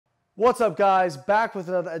What's up, guys? Back with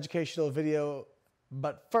another educational video.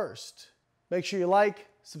 But first, make sure you like,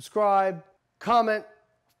 subscribe, comment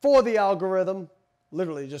for the algorithm.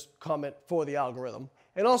 Literally just comment for the algorithm.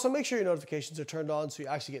 And also make sure your notifications are turned on so you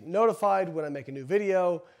actually get notified when I make a new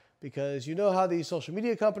video, because you know how these social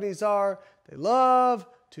media companies are. They love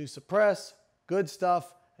to suppress good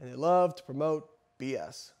stuff and they love to promote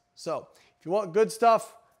BS. So if you want good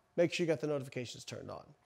stuff, make sure you got the notifications turned on.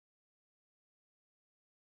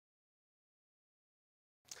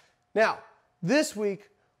 Now, this week,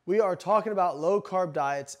 we are talking about low-carb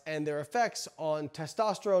diets and their effects on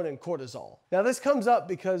testosterone and cortisol. Now, this comes up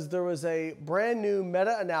because there was a brand new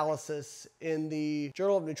meta-analysis in the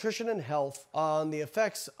Journal of Nutrition and Health on the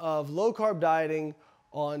effects of low-carb dieting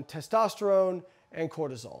on testosterone and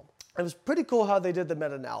cortisol. It was pretty cool how they did the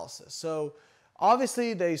meta-analysis. So,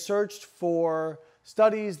 obviously, they searched for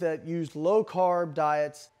studies that used low-carb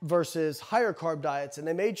diets versus higher-carb diets, and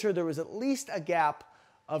they made sure there was at least a gap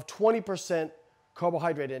of 20%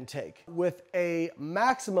 carbohydrate intake with a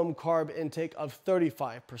maximum carb intake of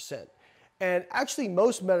 35%. And actually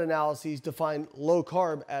most meta-analyses define low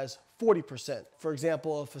carb as 40%. For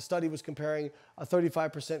example, if a study was comparing a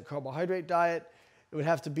 35% carbohydrate diet, it would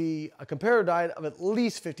have to be a comparator diet of at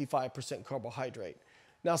least 55% carbohydrate.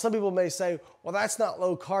 Now, some people may say, well, that's not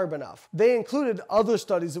low carb enough. They included other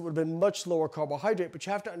studies that would have been much lower carbohydrate, but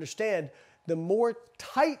you have to understand the more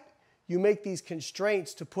tight you make these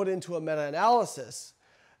constraints to put into a meta-analysis,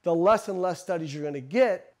 the less and less studies you're going to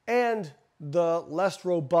get and the less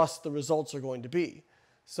robust the results are going to be.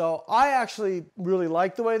 So I actually really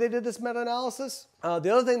like the way they did this meta-analysis. The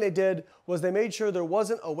other thing they did was they made sure there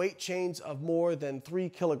wasn't a weight change of more than 3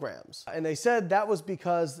 kilograms. And they said that was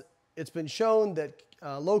because it's been shown that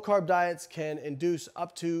low-carb diets can induce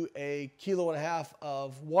up to 1.5 kilos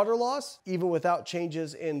of water loss, even without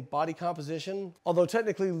changes in body composition. Although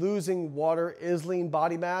technically losing water is lean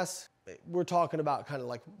body mass, we're talking about kind of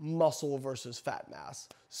like muscle versus fat mass.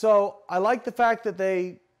 So I like the fact that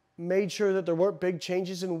they made sure that there weren't big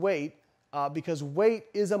changes in weight, because weight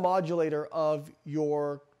is a modulator of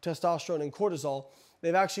your testosterone and cortisol.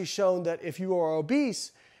 They've actually shown that if you are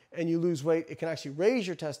obese and you lose weight, it can actually raise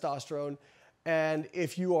your testosterone. And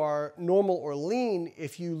if you are normal or lean,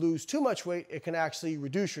 if you lose too much weight, it can actually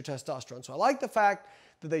reduce your testosterone. So I like the fact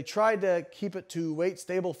that they tried to keep it to weight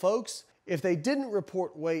stable folks. If they didn't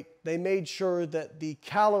report weight, they made sure that the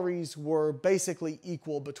calories were basically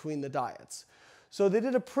equal between the diets. So they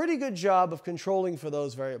did a pretty good job of controlling for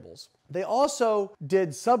those variables. They also did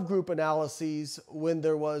subgroup analyses when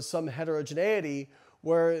there was some heterogeneity,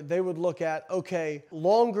 where they would look at, okay,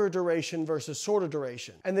 longer duration versus shorter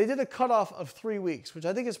duration. And they did a cutoff of 3 weeks, which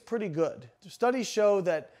I think is pretty good. Studies show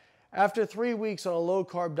that after 3 weeks on a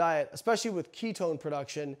low-carb diet, especially with ketone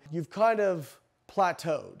production, you've kind of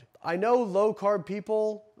plateaued. I know low-carb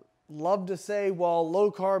people love to say, well,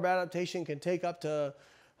 low-carb adaptation can take up to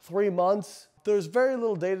 3 months. There's very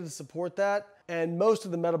little data to support that, and most of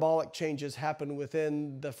the metabolic changes happen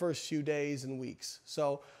within the first few days and weeks.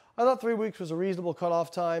 So I thought 3 weeks was a reasonable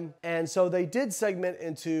cutoff time. And so they did segment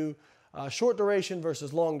into short duration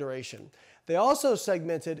versus long duration. They also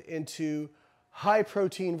segmented into high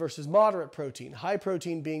protein versus moderate protein. High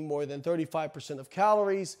protein being more than 35% of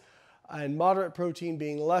calories and moderate protein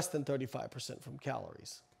being less than 35% from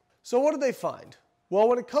calories. So what did they find? Well,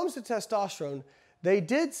 when it comes to testosterone, they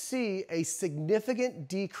did see a significant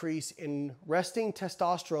decrease in resting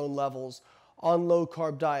testosterone levels on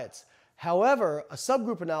low-carb diets. However, a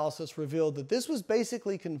subgroup analysis revealed that this was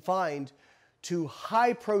basically confined to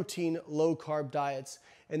high-protein, low-carb diets,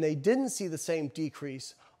 and they didn't see the same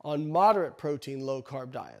decrease on moderate-protein,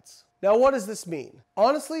 low-carb diets. Now, what does this mean?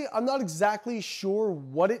 Honestly, I'm not exactly sure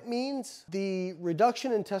what it means. The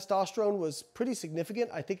reduction in testosterone was pretty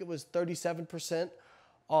significant. I think it was 37%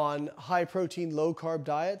 on high-protein, low-carb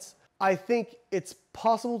diets. I think it's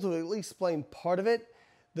possible to at least explain part of it.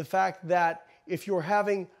 The fact that if you're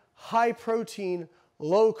having high protein,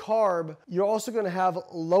 low carb, you're also going to have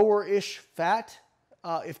lower-ish fat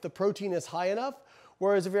if the protein is high enough.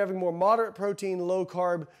 Whereas if you're having more moderate protein, low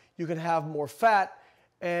carb, you can have more fat.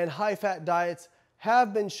 And high-fat diets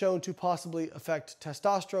have been shown to possibly affect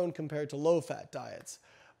testosterone compared to low-fat diets.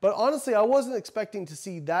 But honestly, I wasn't expecting to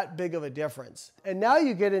see that big of a difference. And now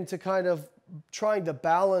you get into kind of trying to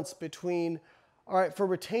balance between, all right, for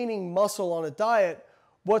retaining muscle on a diet,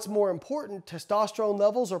 what's more important, testosterone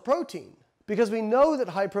levels or protein? Because we know that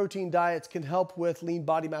high protein diets can help with lean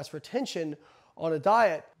body mass retention on a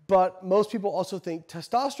diet, but most people also think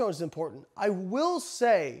testosterone is important. I will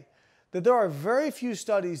say that there are very few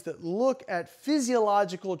studies that look at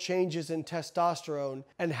physiological changes in testosterone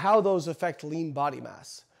and how those affect lean body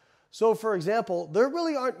mass. So for example, there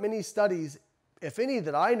really aren't many studies, if any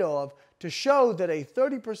that I know of, to show that a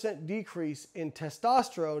 30% decrease in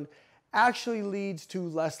testosterone actually leads to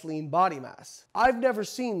less lean body mass. I've never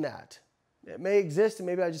seen that. It may exist and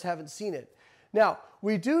maybe I just haven't seen it. Now,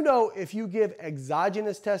 we do know if you give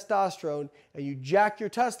exogenous testosterone and you jack your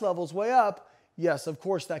test levels way up, yes, of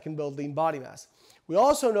course that can build lean body mass. We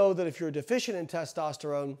also know that if you're deficient in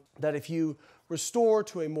testosterone, that if you restore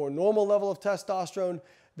to a more normal level of testosterone,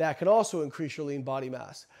 that can also increase your lean body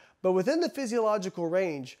mass. But within the physiological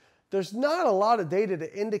range, there's not a lot of data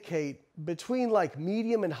to indicate between like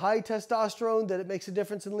medium and high testosterone that it makes a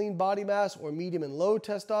difference in lean body mass, or medium and low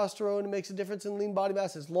testosterone it makes a difference in lean body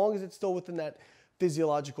mass, as long as it's still within that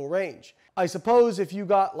physiological range. I suppose if you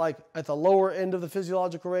got like at the lower end of the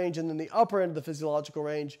physiological range and then the upper end of the physiological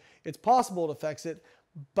range, it's possible it affects it,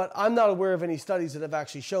 but I'm not aware of any studies that have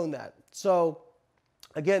actually shown that. So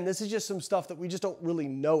again, this is just some stuff that we just don't really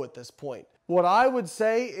know at this point. What I would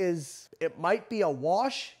say is it might be a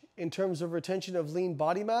wash in terms of retention of lean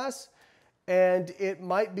body mass, and it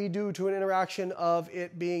might be due to an interaction of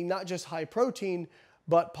it being not just high protein,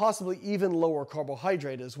 but possibly even lower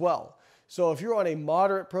carbohydrate as well. So if you're on a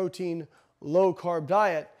moderate protein, low carb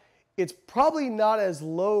diet, it's probably not as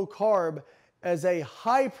low carb as a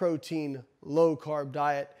high protein, low carb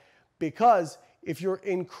diet, because if you're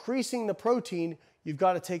increasing the protein, you've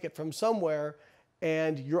got to take it from somewhere,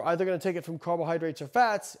 and you're either going to take it from carbohydrates or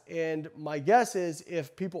fats. And my guess is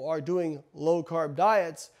if people are doing low carb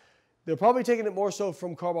diets, they're probably taking it more so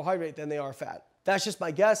from carbohydrate than they are fat. That's just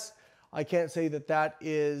my guess. I can't say that that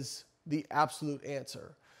is the absolute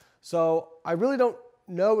answer. So I really don't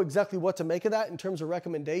know exactly what to make of that in terms of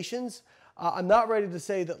recommendations. I'm not ready to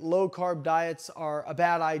say that low carb diets are a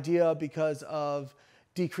bad idea because of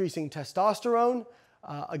decreasing testosterone.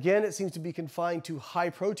 Again, it seems to be confined to high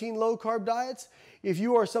protein, low carb diets. If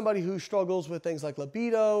you are somebody who struggles with things like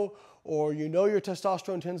libido, or you know your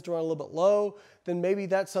testosterone tends to run a little bit low, then maybe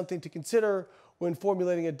that's something to consider when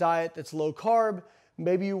formulating a diet that's low carb.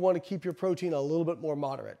 Maybe you want to keep your protein a little bit more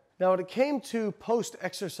moderate. Now, when it came to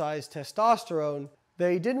post-exercise testosterone,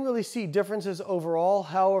 they didn't really see differences overall.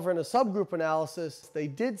 However, in a subgroup analysis, they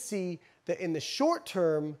did see that in the short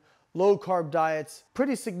term, low carb diets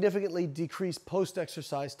pretty significantly decrease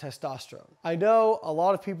post-exercise testosterone. I know a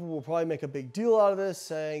lot of people will probably make a big deal out of this,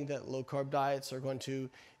 saying that low carb diets are going to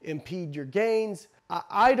impede your gains.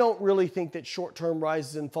 I don't really think that short-term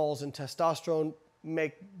rises and falls in testosterone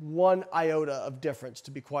make one iota of difference,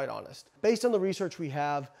 to be quite honest. Based on the research we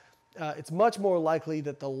have, it's much more likely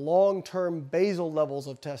that the long-term basal levels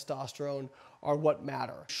of testosterone are what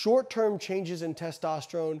matter. Short-term changes in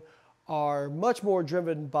testosterone are much more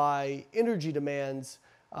driven by energy demands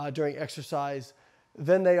during exercise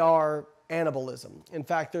than they are anabolism. In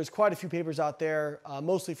fact, there's quite a few papers out there,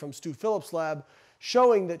 mostly from Stu Phillips' lab,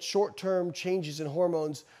 showing that short-term changes in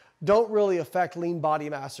hormones don't really affect lean body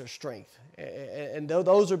mass or strength. And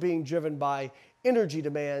those are being driven by energy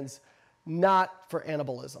demands, not for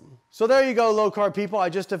anabolism. So there you go, low carb people. I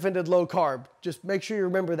just defended low carb. Just make sure you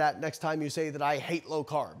remember that next time you say that I hate low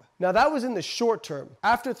carb. Now that was in the short term.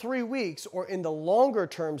 After 3 weeks, or in the longer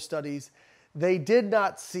term studies, they did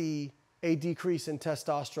not see a decrease in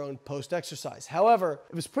testosterone post-exercise. However,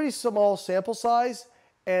 it was pretty small sample size,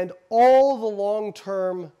 and all the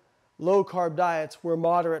long-term low carb diets were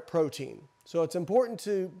moderate protein. So it's important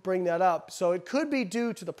to bring that up. So it could be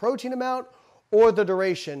due to the protein amount or the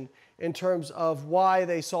duration in terms of why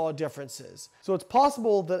they saw differences. So it's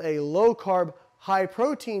possible that a low carb, high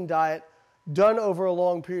protein diet done over a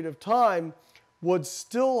long period of time would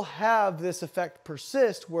still have this effect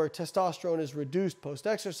persist, where testosterone is reduced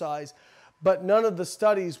post-exercise, but none of the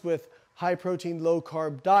studies with high protein, low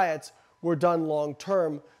carb diets were done long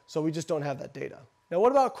term, so we just don't have that data. Now,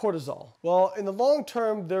 what about cortisol? Well, in the long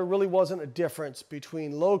term, there really wasn't a difference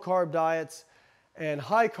between low carb diets and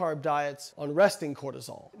high carb diets on resting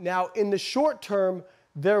cortisol. Now, in the short term,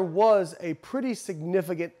 there was a pretty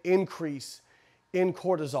significant increase in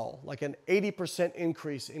cortisol, like an 80%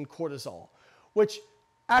 increase in cortisol, which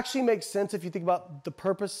actually makes sense if you think about the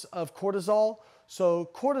purpose of cortisol. So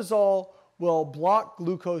cortisol will block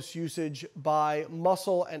glucose usage by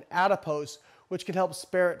muscle and adipose, which can help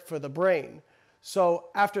spare it for the brain. So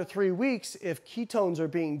after 3 weeks, if ketones are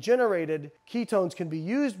being generated, ketones can be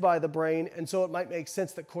used by the brain, and so it might make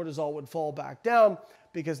sense that cortisol would fall back down,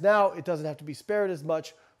 because now it doesn't have to be spared as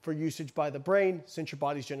much for usage by the brain since your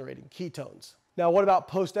body's generating ketones. Now, what about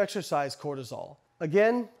post-exercise cortisol?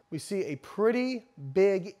 Again, we see a pretty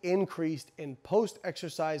big increase in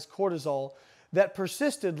post-exercise cortisol that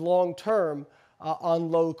persisted long-term on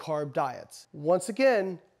low-carb diets. Once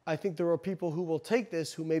again, I think there are people who will take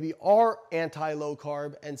this who maybe are anti-low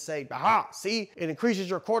carb and say, aha, see, it increases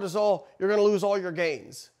your cortisol, you're gonna lose all your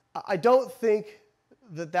gains. I don't think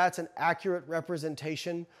that that's an accurate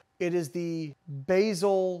representation. It is the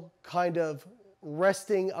basal kind of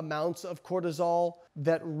resting amounts of cortisol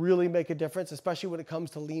that really make a difference, especially when it comes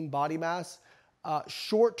to lean body mass.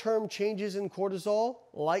 Short-term changes in cortisol,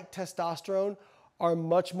 like testosterone, are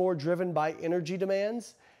much more driven by energy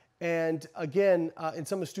demands. And again, in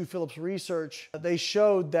some of Stu Phillips' research, they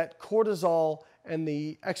showed that cortisol and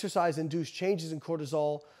the exercise-induced changes in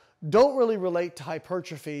cortisol don't really relate to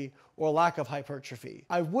hypertrophy or lack of hypertrophy.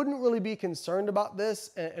 I wouldn't really be concerned about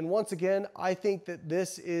this. And once again, I think that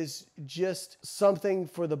this is just something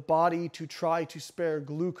for the body to try to spare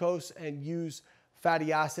glucose and use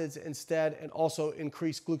fatty acids instead, and also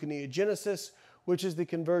increase gluconeogenesis, which is the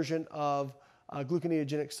conversion of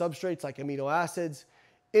gluconeogenic substrates like amino acids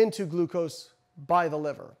into glucose by the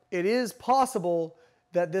liver. It is possible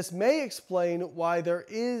that this may explain why there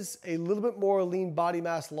is a little bit more lean body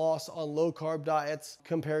mass loss on low carb diets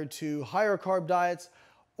compared to higher carb diets,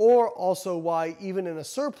 or also why even in a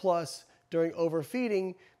surplus during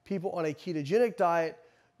overfeeding, people on a ketogenic diet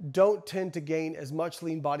don't tend to gain as much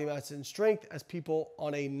lean body mass and strength as people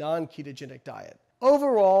on a non-ketogenic diet.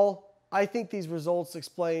 Overall, I think these results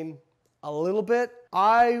explain a little bit.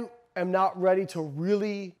 I am not ready to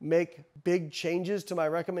really make big changes to my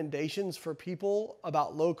recommendations for people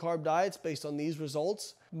about low carb diets based on these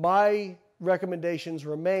results. My recommendations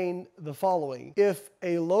remain the following. If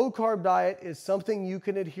a low carb diet is something you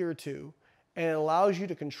can adhere to and it allows you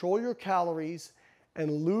to control your calories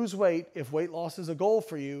and lose weight if weight loss is a goal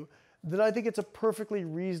for you, then I think it's a perfectly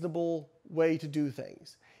reasonable way to do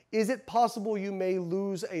things. Is it possible you may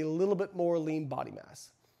lose a little bit more lean body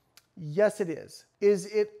mass? Yes, it is. Is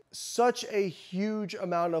it such a huge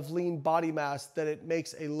amount of lean body mass that it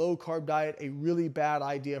makes a low carb diet a really bad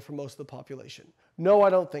idea for most of the population? No, I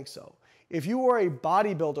don't think so. If you are a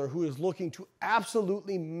bodybuilder who is looking to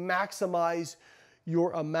absolutely maximize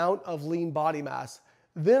your amount of lean body mass,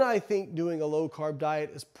 then I think doing a low carb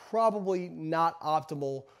diet is probably not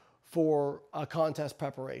optimal for a contest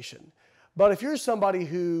preparation. But if you're somebody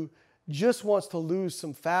who just wants to lose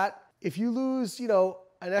some fat, if you lose,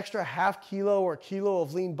 an extra half kilo or kilo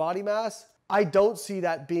of lean body mass, I don't see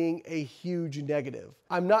that being a huge negative.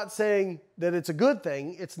 I'm not saying that it's a good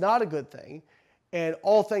thing. It's not a good thing. And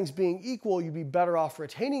all things being equal, you'd be better off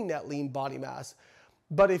retaining that lean body mass.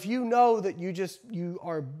 But if you know that you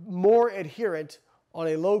are more adherent on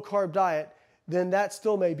a low carb diet, then that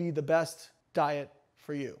still may be the best diet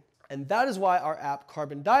for you. And that is why our app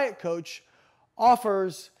Carbon Diet Coach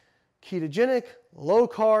offers ketogenic, low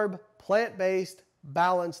carb, plant-based,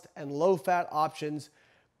 balanced, and low-fat options,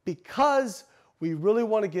 because we really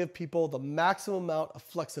want to give people the maximum amount of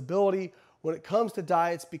flexibility when it comes to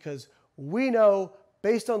diets, because we know,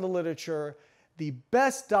 based on the literature, the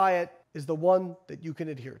best diet is the one that you can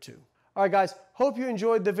adhere to. All right, guys, hope you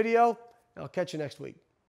enjoyed the video, and I'll catch you next week.